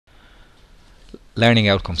Learning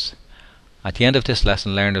outcomes. At the end of this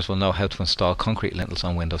lesson, learners will know how to install concrete lintels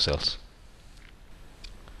on windowsills.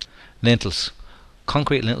 Lintels.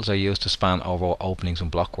 Concrete lintels are used to span over openings in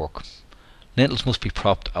blockwork. Lintels must be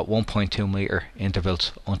propped at 1.2 metre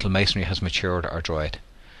intervals until masonry has matured or dried.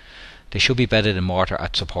 They should be bedded in mortar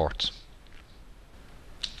at supports.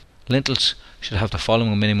 Lintels should have the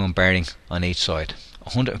following minimum bearing on each side: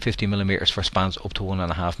 150mm for spans up to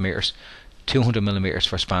 1.5 metres, 200mm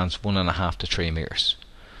for spans 1.5 to 3 metres.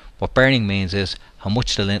 What bearing means is how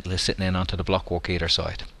much the lintel is sitting in onto the blockwork either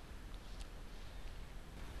side.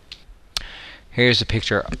 Here's a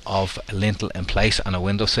picture of a lintel in place on a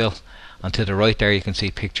windowsill, and to the right there you can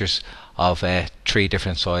see pictures of 3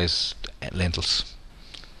 different size lintels.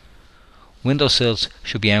 Windowsills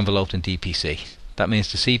should be enveloped in DPC. That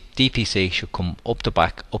means the DPC should come up the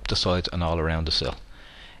back, up the sides and all around the sill.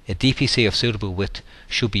 A DPC of suitable width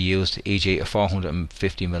should be used, e.g. a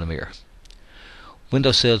 450mm.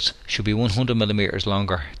 Windowsills should be 100mm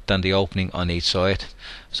longer than the opening on each side,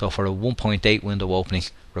 so for a 1.8 window opening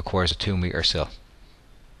requires a 2 metre sill.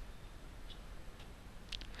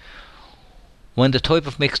 When the type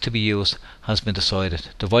of mix to be used has been decided,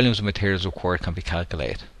 the volumes of materials required can be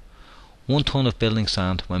calculated. 1 tonne of building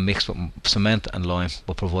sand when mixed with cement and lime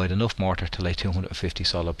will provide enough mortar to lay 250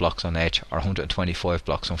 solid blocks on edge or 125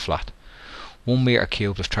 blocks on flat. 1 metre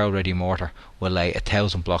cubed of trowel ready mortar will lay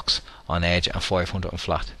 1000 blocks on edge and 500 on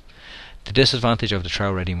flat. The disadvantage of the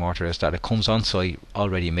trowel ready mortar is that it comes on site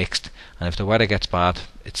already mixed, and if the weather gets bad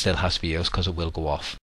it still has to be used because it will go off.